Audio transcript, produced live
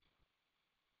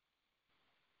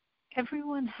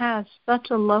Everyone has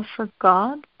such a love for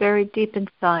God buried deep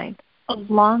inside, a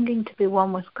longing to be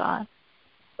one with God.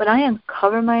 When I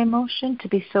uncover my emotion to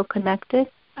be so connected,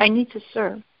 I need to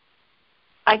serve.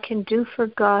 I can do for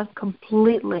God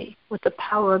completely with the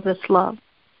power of this love.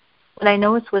 When I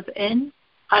know it's within,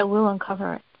 I will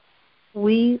uncover it.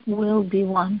 We will be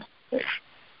one.